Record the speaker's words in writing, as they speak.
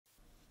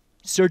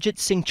Surjit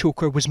Singh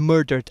Chhokar was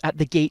murdered at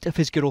the gate of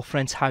his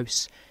girlfriend's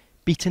house,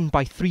 beaten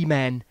by 3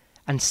 men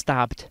and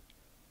stabbed.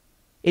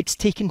 It's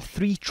taken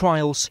 3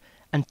 trials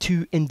and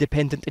 2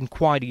 independent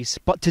inquiries,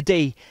 but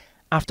today,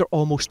 after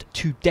almost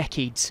 2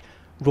 decades,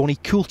 Ronnie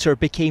Coulter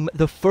became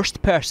the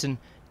first person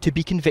to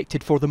be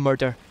convicted for the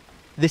murder.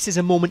 This is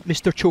a moment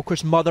Mr.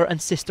 Chhokar's mother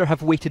and sister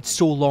have waited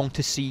so long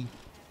to see.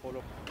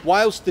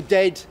 Whilst the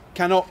dead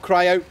cannot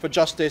cry out for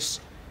justice,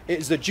 it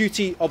is the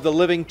duty of the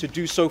living to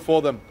do so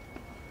for them.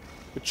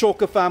 The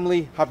Chhokar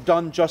family have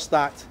done just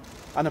that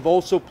and have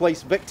also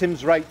placed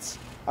victims' rights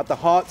at the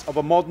heart of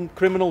a modern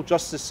criminal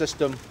justice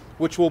system,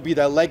 which will be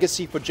their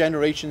legacy for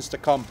generations to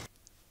come.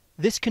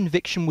 This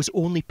conviction was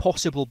only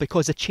possible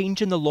because a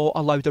change in the law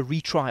allowed a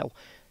retrial.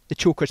 The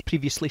Chhokars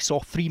previously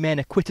saw 3 men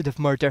acquitted of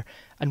murder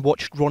and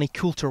watched Ronnie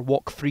Coulter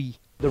walk free.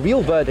 The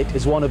real verdict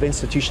is one of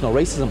institutional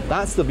racism.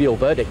 That's the real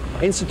verdict.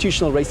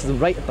 Institutional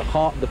racism right at the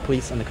heart of the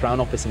police and the Crown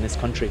Office in this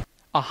country.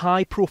 A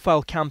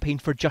high-profile campaign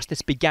for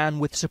justice began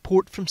with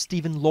support from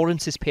Stephen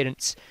Lawrence's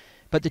parents,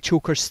 but the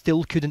Chhokars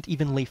still couldn't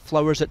even lay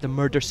flowers at the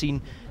murder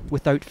scene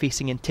without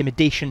facing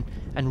intimidation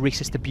and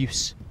racist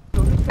abuse.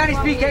 Can he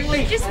speak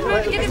English? Just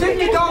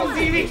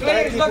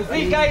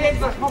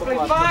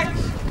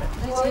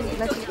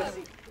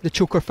The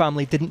Chhokar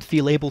family didn't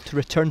feel able to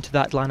return to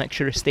that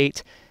Lanarkshire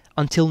estate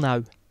until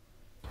now.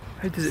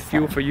 How does it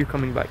feel for you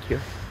coming back here?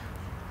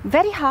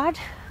 Very hard.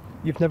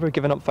 You've never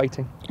given up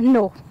fighting?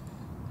 No.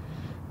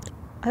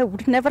 I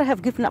would never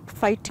have given up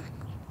fighting.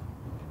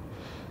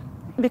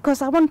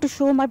 Because I want to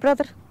show my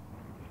brother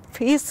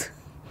face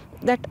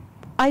that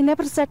I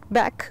never sat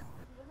back.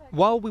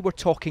 While we were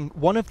talking,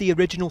 one of the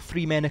original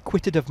 3 men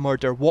acquitted of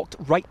murder walked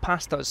right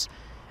past us.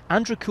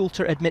 Andrew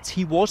Coulter admits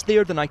he was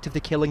there the night of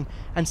the killing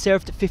and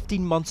served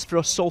 15 months for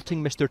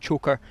assaulting Mr.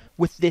 Chhokar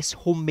with this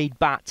homemade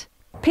bat.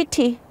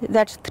 Pity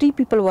that 3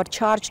 people were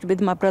charged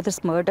with my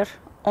brother's murder.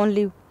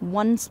 Only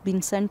one's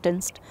been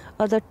sentenced.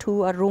 Other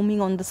 2 are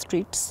roaming on the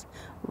streets,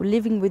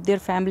 living with their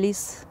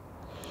families.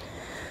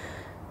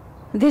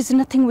 There's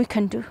nothing we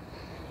can do.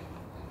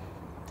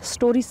 The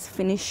story's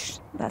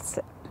finished. That's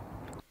it.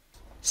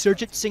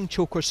 Surjit Singh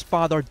Chhokar's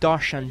father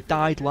Darshan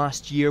died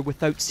last year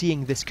without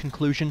seeing this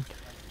conclusion.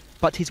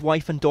 But his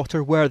wife and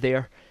daughter were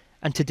there,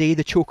 and today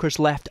the Chhokars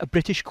left a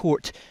British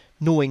court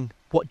knowing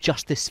what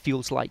justice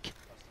feels like.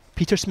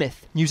 Peter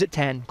Smith, News at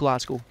 10,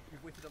 Glasgow.